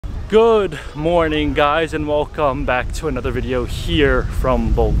Good morning guys, and welcome back to another video here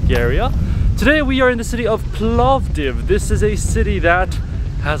from Bulgaria. Today we are in the city of Plovdiv. This is a city that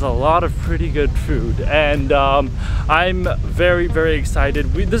has a lot of pretty good food, and I'm very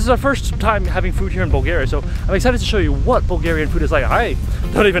excited. This is our first time having food here in Bulgaria, so I'm excited to show you what Bulgarian food is like. I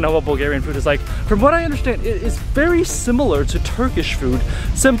don't even know what Bulgarian food is like. From what I understand, it is very similar to Turkish food,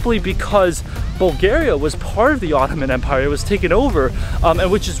 simply because Bulgaria was part of the Ottoman Empire. It was taken over,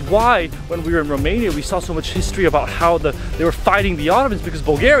 and which is why when we were in Romania we saw so much history about how they were fighting the Ottomans, because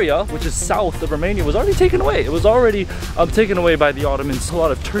Bulgaria, which is south of Romania, was already taken away. It was already taken away by the Ottomans. A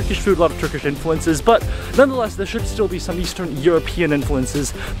lot of Turkish food, a lot of Turkish influences, but nonetheless there should still be some Eastern European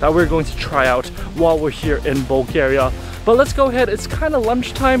influences that we're going to try out while we're here in Bulgaria. But let's go ahead. It's kind of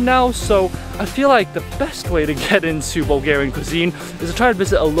lunchtime now, so I feel like the best way to get into Bulgarian cuisine is to try to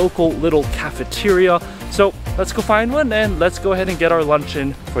visit a local little cafeteria. So let's go find one and let's go ahead and get our lunch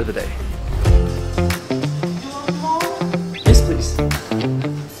in for the day. Yes, please.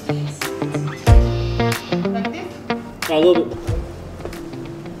 A little bit.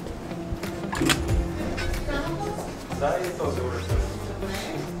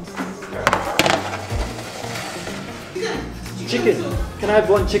 Chicken. Can I have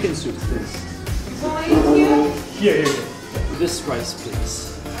one chicken soup, please? Here. This rice,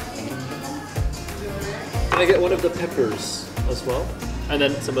 please. Can I get one of the peppers as well? And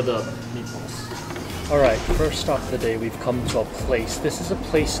then some of the meatballs. Alright, first stop of the day, we've come to a place. This is a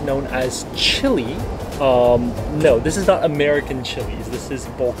place known as Chili. No, this is not American Chili's. This is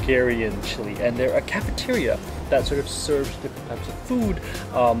Bulgarian Chili. And they're a cafeteria that sort of serves different types of food.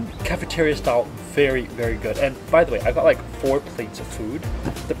 Cafeteria style, very good. And by the way, I got like 4 plates of food.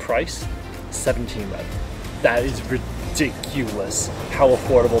 The price, 17 lei. That is ridiculous how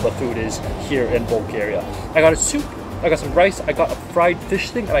affordable the food is here in Bulgaria. I got a soup, I got some rice, I got a fried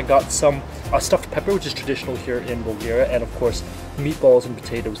fish thing, and I got some stuffed pepper, which is traditional here in Bulgaria, and of course meatballs and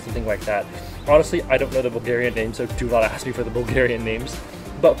potatoes, something like that. Honestly, I don't know the Bulgarian names, so do not ask me for the Bulgarian names.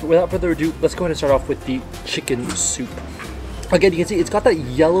 But without further ado, let's go ahead and start off with the chicken soup. Again, you can see it's got that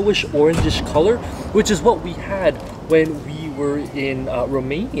yellowish orangish color, which is what we had when we were in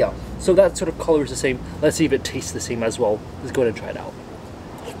Romania. So that sort of color is the same. Let's see if it tastes the same as well. Let's go ahead and try it out.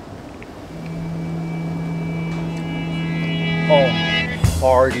 Oh,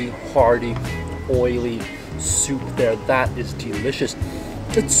 hearty, oily soup there. That is delicious.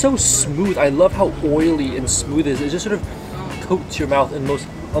 It's so smooth. I love how oily and smooth it is. It just sort of coats your mouth in the most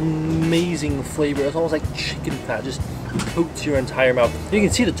amazing flavor. It's almost like chicken fat, just coats your entire mouth. You can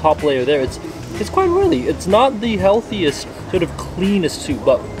see the top layer there. It's quite oily. It's not the healthiest, sort of cleanest soup,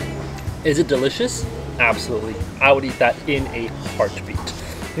 but is it delicious? Absolutely. I would eat that in a heartbeat.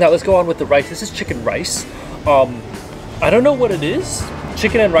 Now let's go on with the rice. This is chicken rice. I don't know what it is.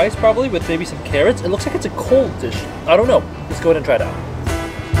 Chicken and rice probably, with maybe some carrots. It looks like it's a cold dish. I don't know. Let's go ahead and try it out.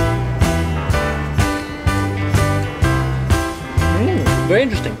 Very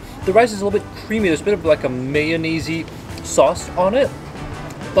interesting. The rice is a little bit creamy. There's a bit of like a mayonnaise-y sauce on it,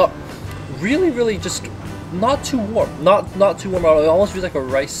 but really just not too warm. Not too warm at all. It almost feels like a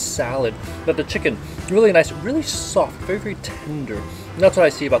rice salad. But the chicken, really nice, really soft, very tender. And that's what I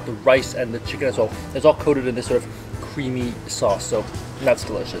see about the rice and the chicken as well. It's all coated in this sort of creamy sauce, so that's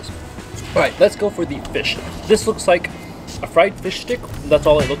delicious. All right, let's go for the fish. This looks like a fried fish stick. That's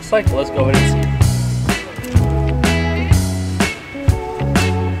all it looks like. Let's go ahead and see.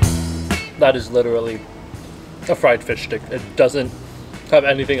 That is literally a fried fish stick. It doesn't have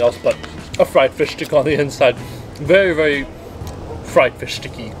anything else but a fried fish stick on the inside. Very fried fish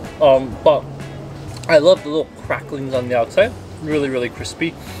sticky. But I love the little cracklings on the outside. Really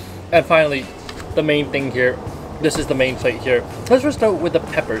crispy. And finally, the main thing here. This is the main plate here. Let's first start with the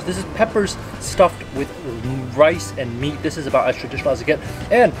peppers. This is peppers stuffed with rice and meat. This is about as traditional as it gets.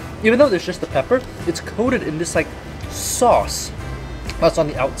 And even though there's just the pepper, it's coated in this like sauce that's on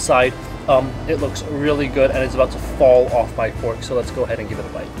the outside. It looks really good, and it's about to fall off my fork, so let's go ahead and give it a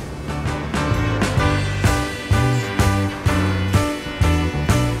bite.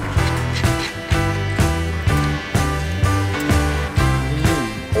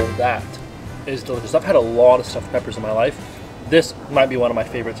 Oh, that is delicious. I've had a lot of stuffed peppers in my life. This might be one of my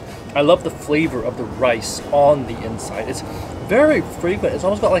favorites. I love the flavor of the rice on the inside. It's very fragrant. It's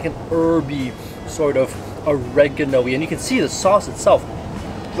almost got like an herby sort of oregano-y, and you can see the sauce itself.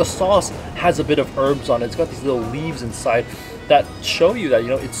 The sauce has a bit of herbs on it. It's got these little leaves inside that show you that, you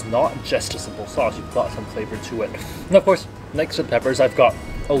know, it's not just a simple sauce. You've got some flavor to it. And of course, next to the peppers, I've got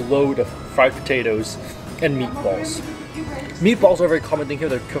a load of fried potatoes and meatballs. Meatballs are a very common thing here.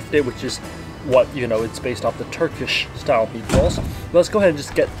 They're kufte, which is what, you know, it's based off the Turkish style meatballs. Let's go ahead and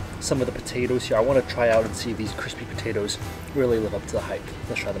just get some of the potatoes here. I want to try out and see if these crispy potatoes really live up to the hype.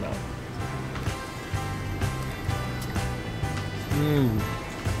 Let's try them out.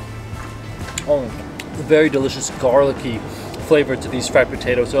 Oh, very delicious garlicky flavor to these fried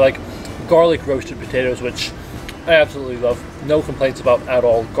potatoes. They're like garlic roasted potatoes, which I absolutely love. No complaints about at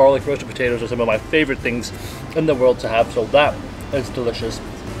all. Garlic roasted potatoes are some of my favorite things in the world to have, so that is delicious.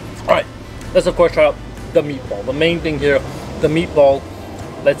 Alright, let's of course try out the meatball. The main thing here, the meatball.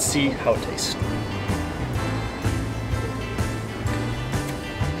 Let's see how it tastes.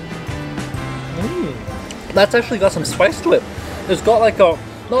 That's actually got some spice to it. It's got like a,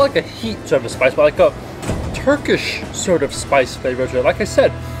 not like a heat sort of a spice, but like a Turkish sort of spice flavor to it. Like I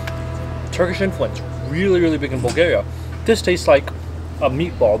said, Turkish influence, really big in Bulgaria. This tastes like a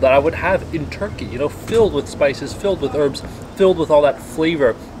meatball that I would have in Turkey, you know, filled with spices, filled with herbs, filled with all that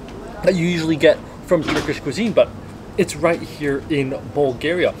flavor that you usually get from Turkish cuisine, but it's right here in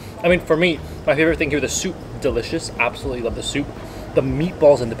Bulgaria. I mean, for me, my favorite thing here, the soup, delicious, absolutely love the soup. The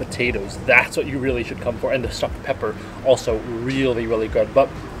meatballs and the potatoes, that's what you really should come for, and the stuffed pepper, also really good. But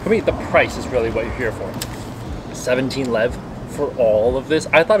for me, the price is really what you're here for. 17 lev for all of this.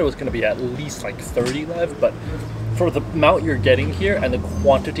 I thought it was going to be at least like 30 lev, but for the amount you're getting here and the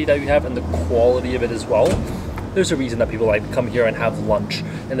quantity that you have and the quality of it as well, there's a reason that people like to come here and have lunch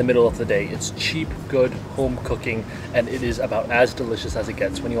in the middle of the day. It's cheap, good, home cooking, and it is about as delicious as it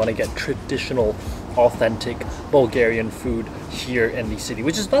gets when you want to get traditional, authentic Bulgarian food here in the city,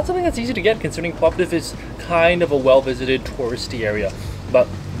 which is not something that's easy to get considering Plovdiv is kind of a well-visited touristy area, but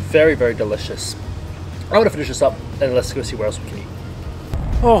very delicious. I'm gonna finish this up and let's go see where else we can eat.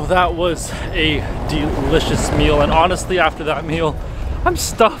 Oh, that was a delicious meal, and honestly after that meal I'm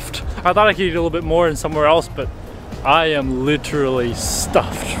stuffed. I thought I could eat a little bit more in somewhere else, but I am literally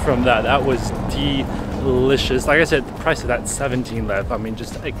stuffed from that. That was delicious. Like I said, the price of that 17 lev, I mean,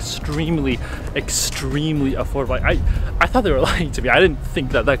 just extremely affordable. I thought they were lying to me. I didn't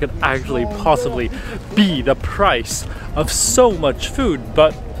think that that could actually possibly be the price of so much food,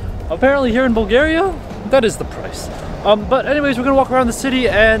 but apparently here in Bulgaria, that is the price. But anyways, we're gonna walk around the city,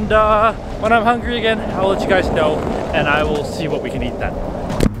 and when I'm hungry again, I'll let you guys know, and I will see what we can eat then.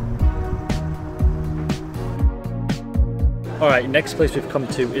 Alright, next place we've come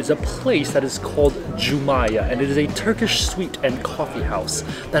to is a place that is called Jumaya, and it is a Turkish sweet and coffee house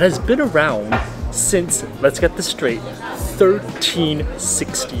that has been around since, let's get this straight,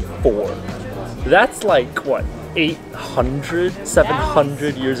 1364. That's like, what, 800,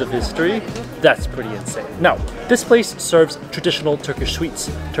 700 years of history? That's pretty insane. Now, this place serves traditional Turkish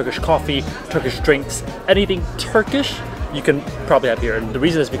sweets, Turkish coffee, Turkish drinks, anything Turkish you can probably have here. And the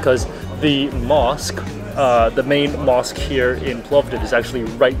reason is because the mosque, the main mosque here in Plovdiv is actually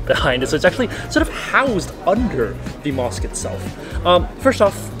right behind it. So it's actually sort of housed under the mosque itself. First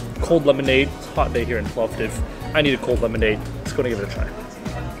off, cold lemonade. It's a hot day here in Plovdiv. I need a cold lemonade. Let's go and give it a try.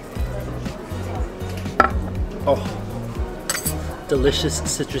 Oh, delicious,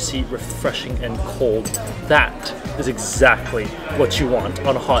 citrusy, refreshing, and cold. That is exactly what you want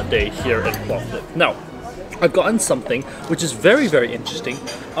on a hot day here in Plovdiv. Now, I've gotten something which is very interesting.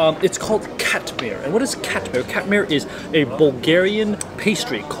 It's called katmer. And what is katmer? Katmer is a Bulgarian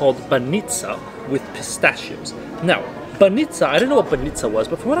pastry called banitsa with pistachios. Now, banitsa, I didn't know what banitsa was,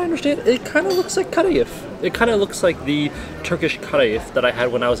 but from what I understand, it kind of looks like kadayif. It kind of looks like the Turkish kadayif that I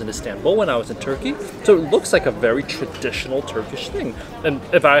had when I was in Istanbul, when I was in Turkey. So it looks like a very traditional Turkish thing. And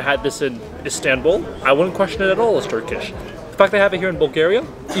if I had this in Istanbul, I wouldn't question it at all as Turkish. The fact I have it here in Bulgaria,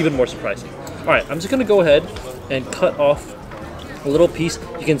 even more surprising. Alright, I'm just going to go ahead and cut off a little piece.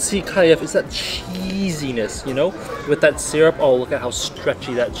 You can see kadayif is that cheesiness, you know, with that syrup. Oh, look at how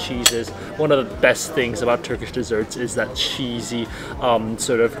stretchy that cheese is. One of the best things about Turkish desserts is that cheesy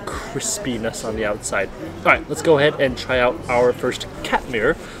sort of crispiness on the outside. Alright, let's go ahead and try out our first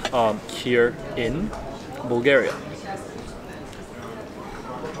katmer here in Bulgaria.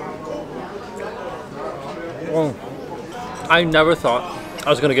 Oh, I never thought I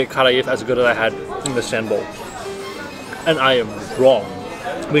was going to get kadayif as good as I had in Istanbul. And I am wrong,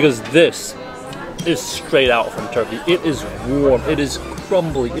 because this is straight out from Turkey. It is warm, it is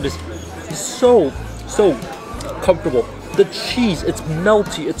crumbly, it is so comfortable. The cheese, it's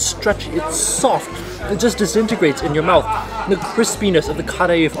melty, it's stretchy, it's soft. It just disintegrates in your mouth. The crispiness of the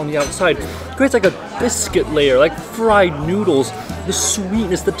kadayif on the outside creates like a biscuit layer, like fried noodles. The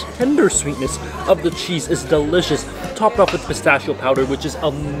sweetness, the tender sweetness of the cheese is delicious. Topped off with pistachio powder, which is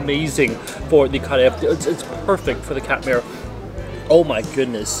amazing for the kadayif. It's perfect for the katmer. Oh my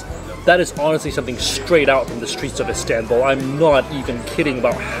goodness. That is honestly something straight out from the streets of Istanbul. I'm not even kidding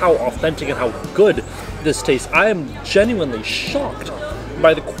about how authentic and how good this tastes. I am genuinely shocked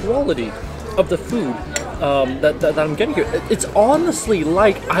by the quality of the food that I'm getting here. It's honestly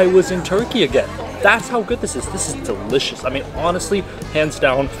like I was in Turkey again. That's how good this is. This is delicious. I mean, honestly, hands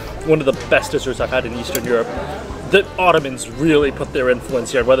down, one of the best desserts I've had in Eastern Europe. The Ottomans really put their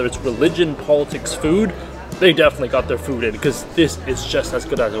influence here, whether it's religion, politics, food. They definitely got their food in, because this is just as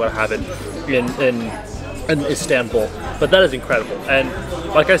good as what I have in Istanbul. But that is incredible. And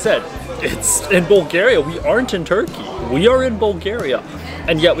like I said, it's in Bulgaria. We aren't in Turkey. We are in Bulgaria.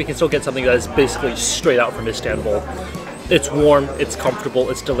 And yet we can still get something that is basically straight out from Istanbul. It's warm, it's comfortable,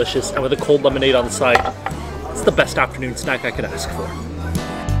 it's delicious, and with a cold lemonade on the side, it's the best afternoon snack I could ask for.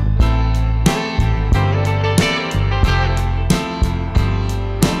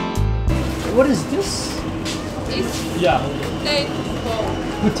 What is this? This? Yeah. Potato ball.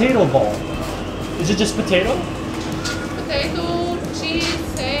 Potato ball. Is it just potato? Potato,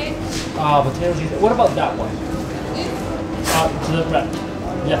 cheese, egg. Potato cheese. What about that one? This? To the red.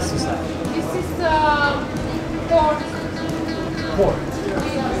 Yes, what's that? This is pork. Pork.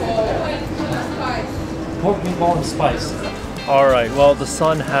 Pork meatball and spice. Alright, well the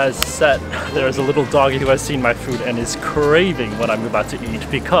sun has set. There's a little doggy who has seen my food and is craving what I'm about to eat,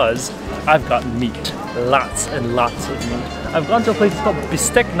 because I've got meat. Lots and lots of meat. I've gone to a place called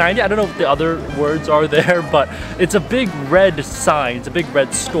Bistek 90. I don't know if the other words are there, but it's a big red sign. It's a big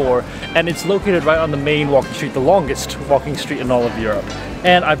red store, and it's located right on the main walking street, the longest walking street in all of Europe.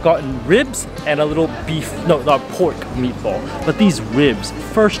 And I've gotten ribs and a little pork meatball. But these ribs,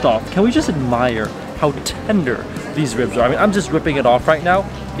 first off, can we just admire how tender these ribs are? I mean, I'm just ripping it off right now.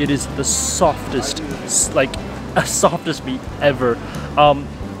 It is the softest, like, softest meat ever.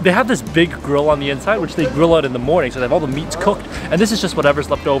 They have this big grill on the inside, which they grill out in the morning, so they have all the meats cooked, and this is just whatever's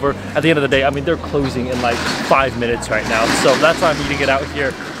left over. At the end of the day, I mean, they're closing in like 5 minutes right now, so that's why I'm eating it out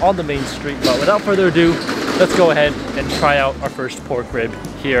here on the main street. But without further ado, let's go ahead and try out our first pork rib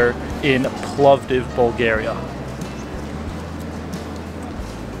here in Plovdiv, Bulgaria.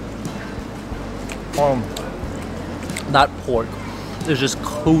 That pork is just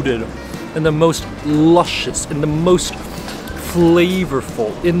coated in the most luscious, in the most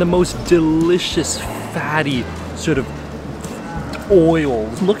flavorful, in the most delicious, fatty sort of oil.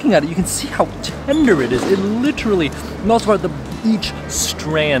 Looking at it, you can see how tender it is. It literally, not about each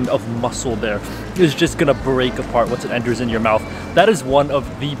strand of muscle there is just gonna break apart once it enters in your mouth. That is one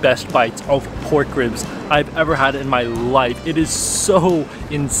of the best bites of pork ribs I've ever had in my life. It is so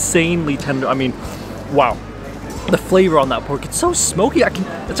insanely tender. I mean, wow. The flavor on that pork, it's so smoky.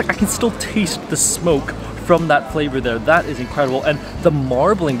 It's like I can still taste the smoke from that flavor there. That is incredible. And the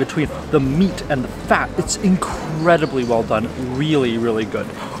marbling between the meat and the fat, it's incredibly well done. Really, really good.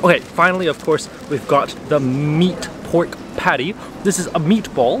 Okay, finally, of course, we've got the meat pork patty. This is a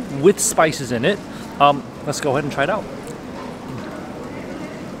meatball with spices in it. Let's go ahead and try it out.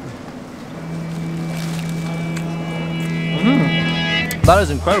 That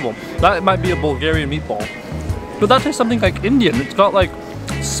is incredible. That might be a Bulgarian meatball. But that tastes something like Indian. It's got like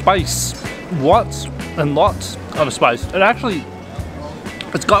spice, lots and lots of spice.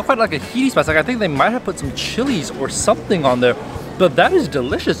 It's got quite like a heaty spice. Like I think they might have put some chilies or something on there. But that is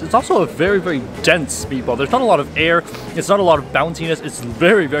delicious. It's also a very, very dense meatball. There's not a lot of air. It's not a lot of bounciness. It's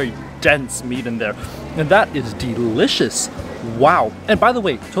very, very dense meat in there. And that is delicious. Wow. And by the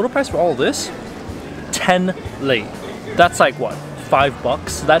way, total price for all of this, 10 lei. That's like what?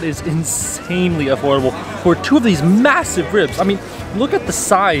 $5? That is insanely affordable for two of these massive ribs. I mean, look at the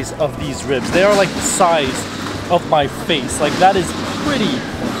size of these ribs. They are like the size of my face. Like that is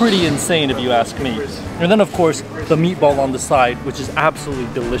pretty insane if you ask me. And then of course the meatball on the side, which is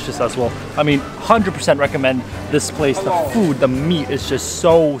absolutely delicious as well. I mean, 100% recommend this place. The food, the meat is just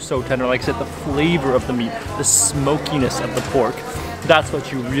so tender. Like I said, the flavor of the meat, the smokiness of the pork. That's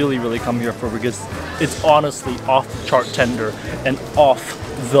what you really come here for, because it's honestly off the chart tender and off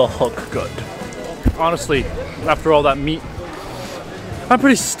the hook good. Honestly, after all that meat, I'm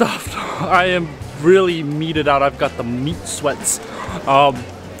pretty stuffed. I am really meated out. I've got the meat sweats.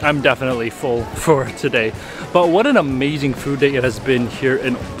 I'm definitely full for today. But what an amazing food day it has been here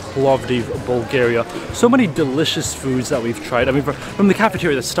in Plovdiv, Bulgaria. So many delicious foods that we've tried. I mean, from the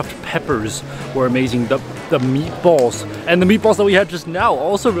cafeteria, the stuffed peppers were amazing. The meatballs, and the meatballs that we had just now,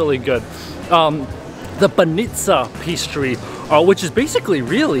 also really good. The banitsa pastry, which is basically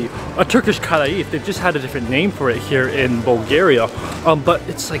really a Turkish kadayif. They've just had a different name for it here in Bulgaria. But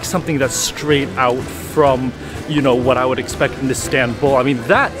it's like something that's straight out from, you know, what I would expect in Istanbul. I mean,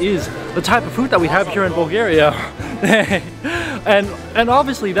 that is the type of food that we have here in Bulgaria. And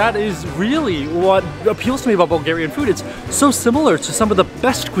obviously that is really what appeals to me about Bulgarian food. It's so similar to some of the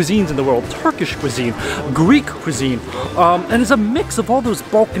best cuisines in the world. Turkish cuisine, Greek cuisine, and it's a mix of all those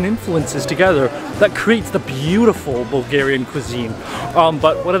Balkan influences together that creates the beautiful Bulgarian cuisine.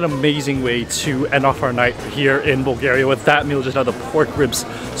 But what an amazing way to end off our night here in Bulgaria with that meal just now, the pork ribs,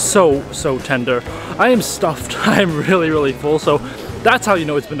 so tender. I am stuffed. I am really full, so that's how you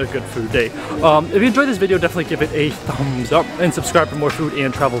know it's been a good food day. If you enjoyed this video, definitely give it a thumbs up and subscribe for more food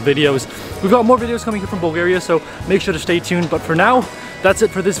and travel videos. We've got more videos coming here from Bulgaria, so make sure to stay tuned. But for now, that's it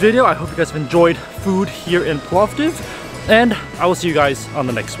for this video. I hope you guys have enjoyed food here in Plovdiv, and I will see you guys on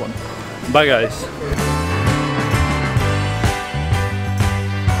the next one. Bye guys.